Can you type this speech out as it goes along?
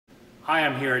Hi,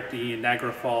 I'm here at the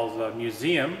Niagara Falls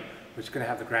Museum, which is going to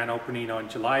have the grand opening on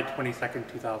July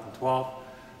 22nd, 2012.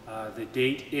 The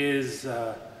date is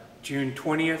June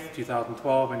 20th,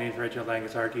 2012. My name is Reginald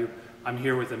Angus Argue. I'm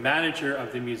here with the manager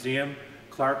of the museum,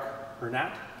 Clark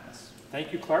Bernat. Yes.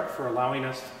 Thank you, Clark, for allowing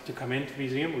us to come into the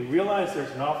museum. We realize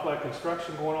there's an awful lot of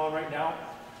construction going on right now.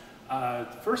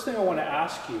 The first thing I want to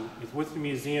ask you is, with the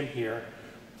museum here,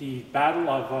 the Battle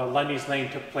of Lundy's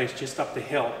Lane took place just up the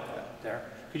hill there.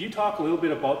 Could you talk a little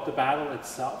bit about the battle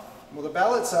itself? Well, the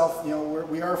battle itself,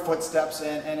 we are footsteps,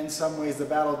 and in some ways the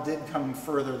battle did come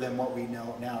further than what we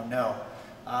now know.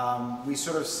 We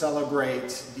sort of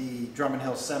celebrate the Drummond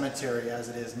Hill Cemetery as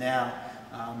it is now,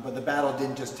 but the battle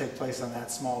didn't just take place on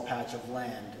that small patch of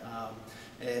land.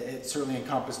 It certainly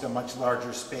encompassed a much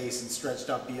larger space and stretched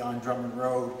up beyond Drummond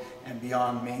Road and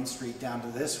beyond Main Street down to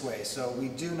this way. So we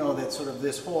do know that sort of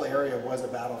this whole area was a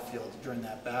battlefield during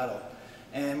that battle.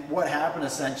 And what happened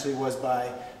essentially was, by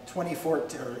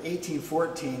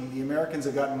 1814, the Americans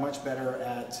had gotten much better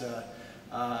at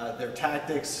their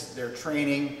tactics, their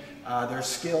training, their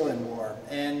skill in war.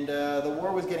 And the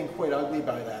war was getting quite ugly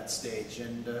by that stage.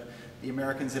 And the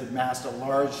Americans had amassed a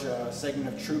large segment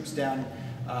of troops down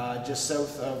just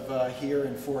south of here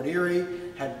in Fort Erie,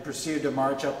 had proceeded to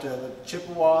march up to the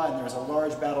Chippewa, and there was a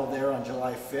large battle there on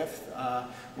July 5th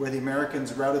where the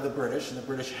Americans routed the British, and the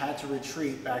British had to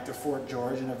retreat back to Fort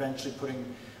George and eventually putting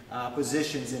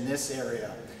positions in this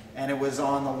area. And it was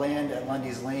on the land at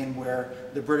Lundy's Lane where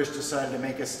the British decided to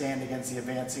make a stand against the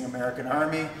advancing American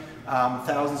army.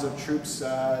 Thousands of troops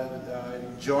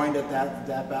joined at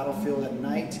that battlefield at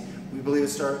night. We believe it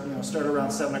started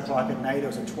around 7 o'clock at night. It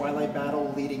was a twilight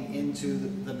battle leading into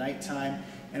the nighttime,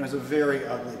 and it was a very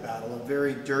ugly battle, a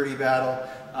very dirty battle,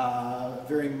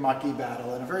 very mucky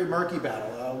battle, and a very murky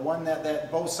battle. One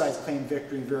that both sides claimed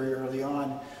victory very early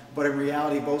on, but in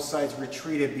reality both sides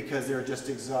retreated because they were just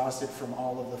exhausted from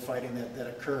all of the fighting that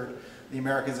occurred. The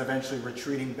Americans eventually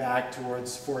retreating back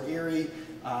towards Fort Erie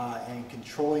and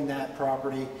controlling that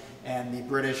property, and the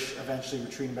British eventually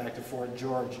retreating back to Fort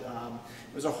George.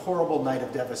 It was a horrible night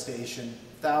of devastation.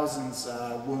 Thousands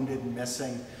wounded and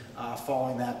missing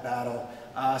following that battle.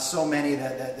 So many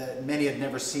that many had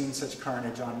never seen such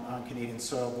carnage on Canadian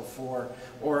soil before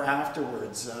or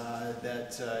afterwards.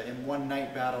 In one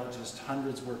night battle, just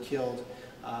hundreds were killed.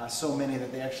 So many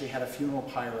that they actually had a funeral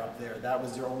pyre up there. That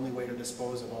was their only way to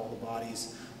dispose of all the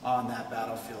bodies on that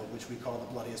battlefield, which we call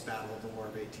the bloodiest battle of the War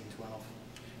of 1812.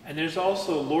 And there's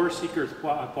also Laura Secor's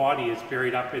body is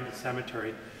buried up in the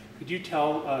cemetery. Could you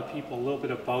tell people a little bit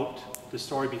about the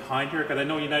story behind her? Because I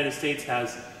know the United States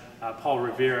has Paul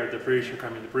Revere, the British are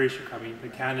coming,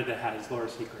 but Canada has Laura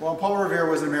Secord. Well, Paul Revere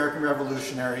was an American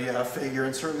revolutionary figure,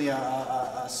 and certainly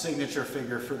a signature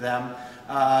figure for them.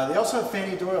 They also have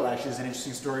Fanny Doyle. Actually, is an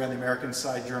interesting story on the American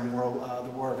side during the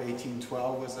War of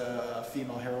 1812, was a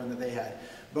female heroine that they had.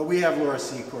 But we have Laura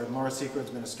Secord, and Laura Secord's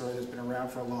been a story that's been around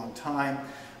for a long time.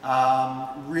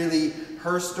 Really,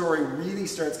 her story really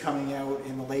starts coming out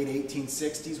in the late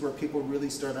 1860s, where people really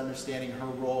start understanding her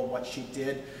role and what she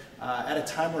did at a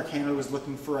time where Canada was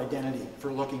looking for identity,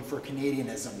 looking for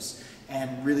Canadianisms.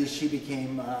 And really she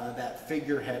became that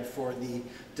figurehead for the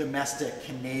domestic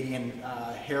Canadian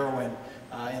heroine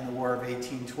in the War of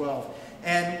 1812.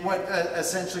 And what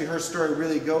essentially her story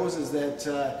really goes is that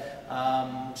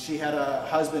she had a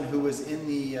husband who was in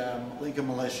the Lincoln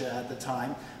militia at the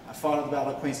time, fought at the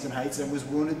Battle of Queenston Heights and was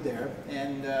wounded there.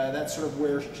 And that's sort of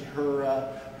where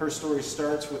her story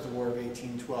starts with the War of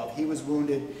 1812. He was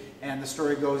wounded, and the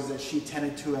story goes that she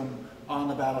tended to him on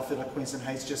the battlefield of Queenston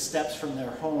Heights, just steps from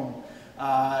their home.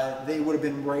 They would have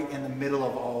been right in the middle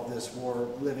of all of this war,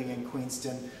 living in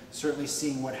Queenston, certainly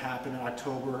seeing what happened on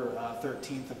October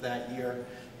 13th of that year.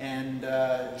 And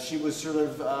she was sort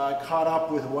of caught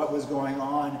up with what was going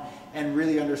on and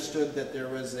really understood that there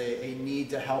was a need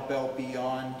to help out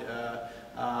beyond,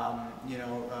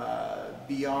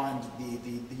 beyond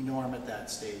the norm at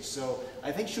that stage. So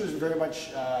I think she was very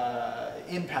much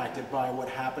impacted by what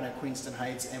happened at Queenston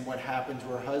Heights and what happened to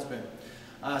her husband.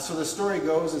 So the story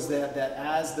goes is that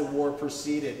as the war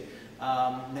proceeded,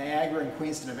 Niagara and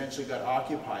Queenston eventually got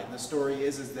occupied. And the story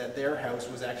is that their house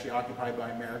was actually occupied by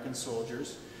American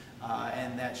soldiers,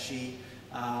 and that she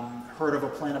heard of a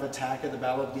plan of attack at the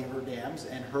Battle of Beaver Dams,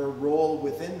 and her role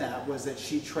within that was that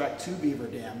she trekked to Beaver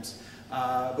Dams,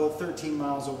 about 13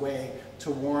 miles away, to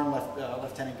warn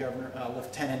Lieutenant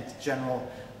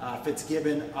General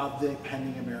Fitzgibbon of the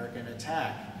pending American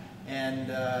attack.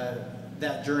 And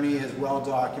that journey is well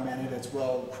documented, it's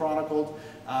well chronicled.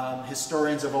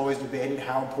 Historians have always debated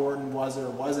how important was it or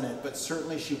wasn't it, but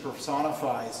certainly she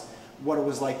personifies what it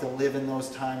was like to live in those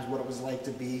times, what it was like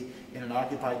to be in an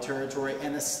occupied territory,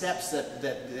 and the steps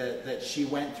that she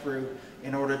went through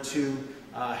in order to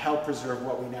help preserve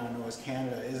what we now know as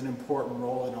Canada is an important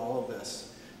role in all of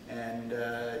this. And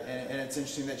it's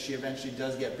interesting that she eventually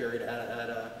does get buried at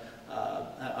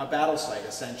a battle site,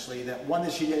 essentially, that one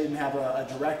that she didn't have a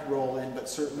direct role in, but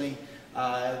certainly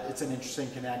it's an interesting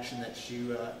connection that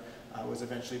she was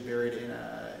eventually buried in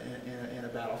a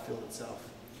battlefield itself.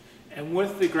 And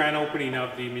with the grand opening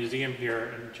of the museum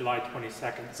here on July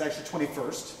 22nd. It's actually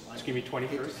 21st. Excuse me,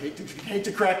 21st. Hate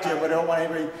to correct you, but I don't want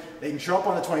anybody, they can show up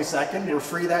on the 22nd. We're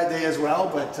free that day as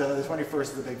well, but the 21st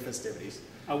is the big festivities.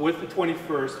 With the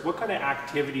 21st, what kind of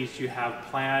activities do you have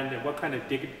planned, and what kind of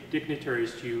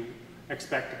dignitaries do you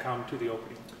expect to come to the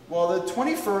opening? Well, the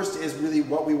 21st is really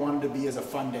what we wanted to be as a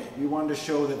fun day. We wanted to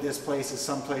show that this place is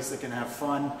some place that can have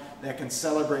fun, that can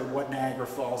celebrate what Niagara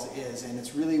Falls is. And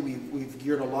it's really, we've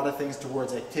geared a lot of things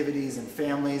towards activities and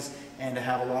families and to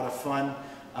have a lot of fun.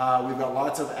 We've got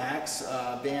lots of acts,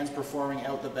 bands performing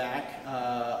out the back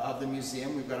of the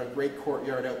museum. We've got a great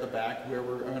courtyard out the back where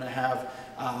we're going to have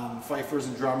fifers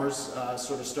and drummers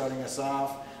sort of starting us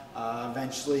off.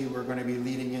 Eventually we're going to be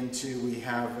leading into, we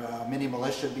have mini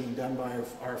militia being done by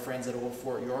our friends at Old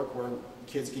Fort York, where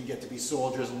kids can get to be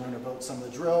soldiers and learn about some of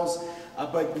the drills.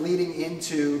 But leading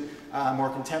into more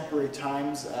contemporary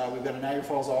times, we've got a Niagara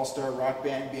Falls All-Star Rock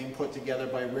Band being put together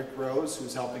by Rick Rose,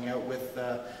 who's helping out with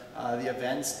the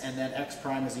events, and then X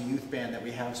Prime is a youth band that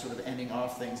we have sort of ending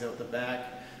off things out the back.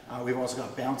 We've also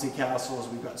got bouncy castles,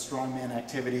 we've got strongman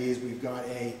activities, we've got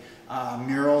a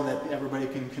mural that everybody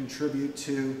can contribute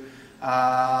to.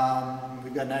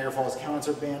 We've got Niagara Falls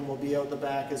Concert Band will be out the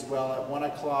back as well at 1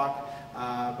 o'clock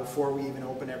before we even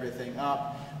open everything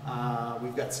up.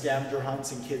 We've got scavenger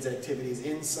hunts and kids activities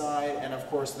inside, and of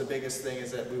course the biggest thing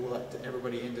is that we will let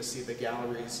everybody in to see the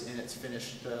galleries in its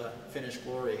finished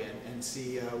glory and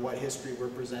see what history we're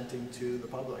presenting to the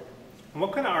public. And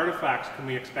what kind of artifacts can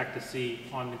we expect to see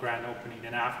on the grand opening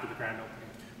and after the grand opening?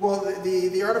 Well,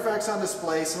 the artifacts on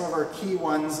display, some of our key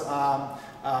ones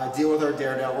deal with our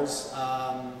daredevils.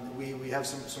 We have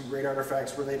some great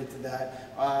artifacts related to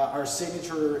that. Our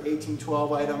signature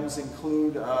 1812 items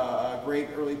include a great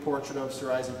early portrait of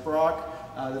Sir Isaac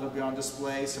Brock that'll be on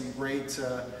display, some great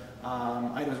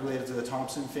items related to the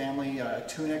Thompson family, a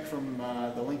tunic from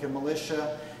the Lincoln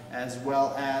Militia, as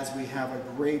well as we have a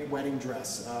great wedding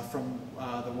dress from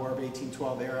the War of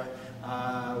 1812 era,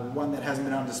 one that hasn't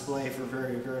been on display for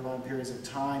very, very long periods of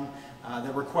time,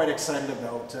 that we're quite excited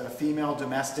about. Female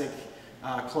domestic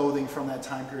clothing from that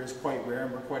time period is quite rare,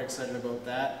 and we're quite excited about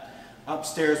that.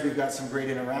 Upstairs we've got some great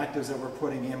interactives that we're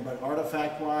putting in, but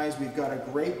artifact-wise we've got a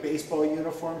great baseball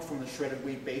uniform from the Shredded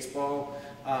Wheat baseball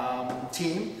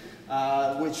team.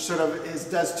 Which sort of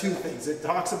does two things. It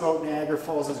talks about Niagara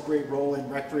Falls' great role in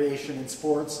recreation and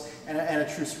sports and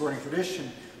a true sporting tradition,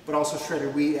 but also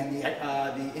Shredded Wheat and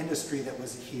the industry that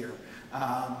was here.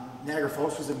 Niagara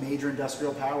Falls was a major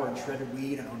industrial power, and Shredded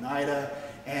Wheat and Oneida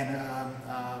and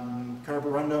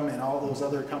Carborundum and all those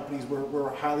other companies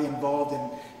were highly involved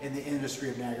in the industry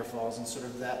of Niagara Falls, and sort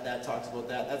of that talks about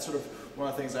that. That's sort of one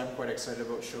of the things I'm quite excited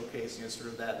about showcasing, is sort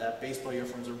of that baseball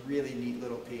uniform is a really neat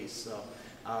little piece. So.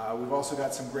 We've also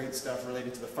got some great stuff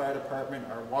related to the fire department.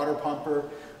 Our water pumper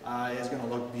is going to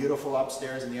look beautiful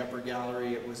upstairs in the upper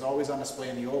gallery. It was always on display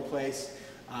in the old place,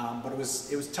 but it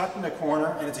was tucked in the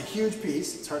corner, and it's a huge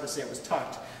piece. It's hard to say it was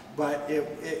tucked, but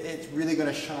it's really going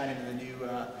to shine into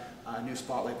the new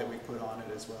spotlight that we put on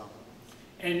it as well.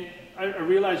 And I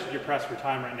realize that you're pressed for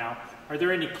time right now. Are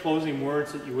there any closing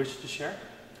words that you wish to share?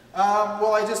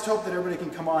 Well, I just hope that everybody can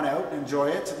come on out and enjoy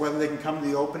it, whether they can come to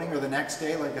the opening or the next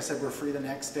day. Like I said, we're free the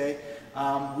next day.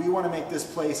 We want to make this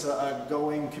place a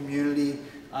going community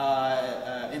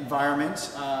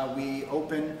environment. We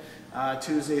open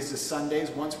Tuesdays to Sundays.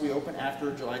 Once we open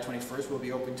after July 21st, we'll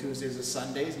be open Tuesdays to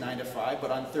Sundays, 9 to 5.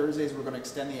 But on Thursdays, we're going to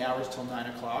extend the hours till 9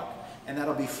 o'clock. And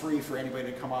that'll be free for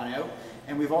anybody to come on out.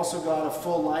 And we've also got a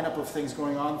full lineup of things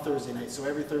going on Thursday night. So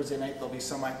every Thursday night there'll be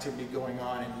some activity going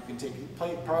on, and you can take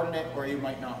part in it, or you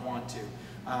might not want to.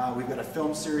 We've got a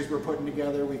film series we're putting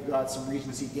together. We've got some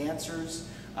Regency dancers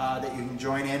that you can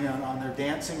join in on their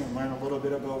dancing and learn a little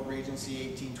bit about Regency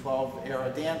 1812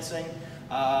 era dancing,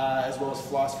 as well as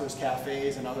Philosophers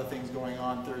Cafes and other things going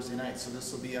on Thursday night. So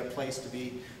this will be a place to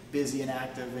be busy and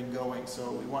active and going.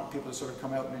 So we want people to sort of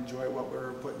come out and enjoy what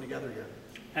we're putting together here.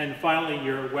 And finally,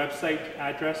 your website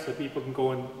address so people can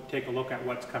go and take a look at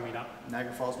what's coming up.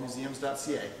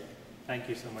 NiagaraFallsMuseums.ca. Thank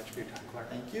you so much for your time, Clark.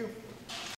 Thank you.